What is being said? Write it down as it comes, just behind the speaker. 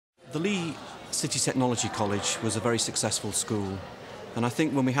The Leigh City Technology College was a very successful school, and I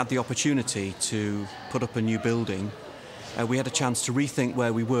think when we had the opportunity to put up a new building, we had a chance to rethink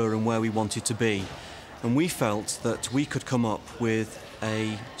where we were and where we wanted to be. And we felt that we could come up with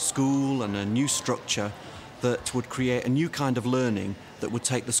a school and a new structure that would create a new kind of learning that would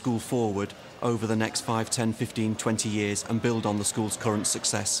take the school forward over the next 5, 10, 15, 20 years and build on the school's current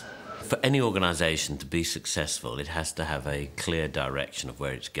success. For any organisation to be successful, it has to have a clear direction of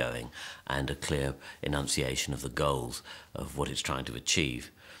where it's going and a clear enunciation of the goals of what it's trying to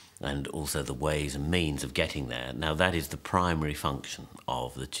achieve, and also the ways and means of getting there. Now, that is the primary function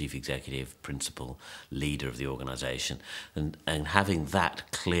of the chief executive, principal, leader of the organisation, and having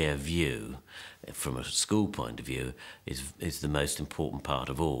that clear view from a school point of view is the most important part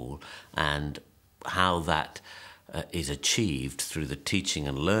of all, and how that is achieved through the teaching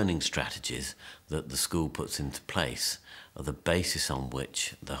and learning strategies that the school puts into place are the basis on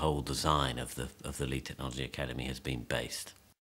which the whole design of the Leigh Technology Academy has been based.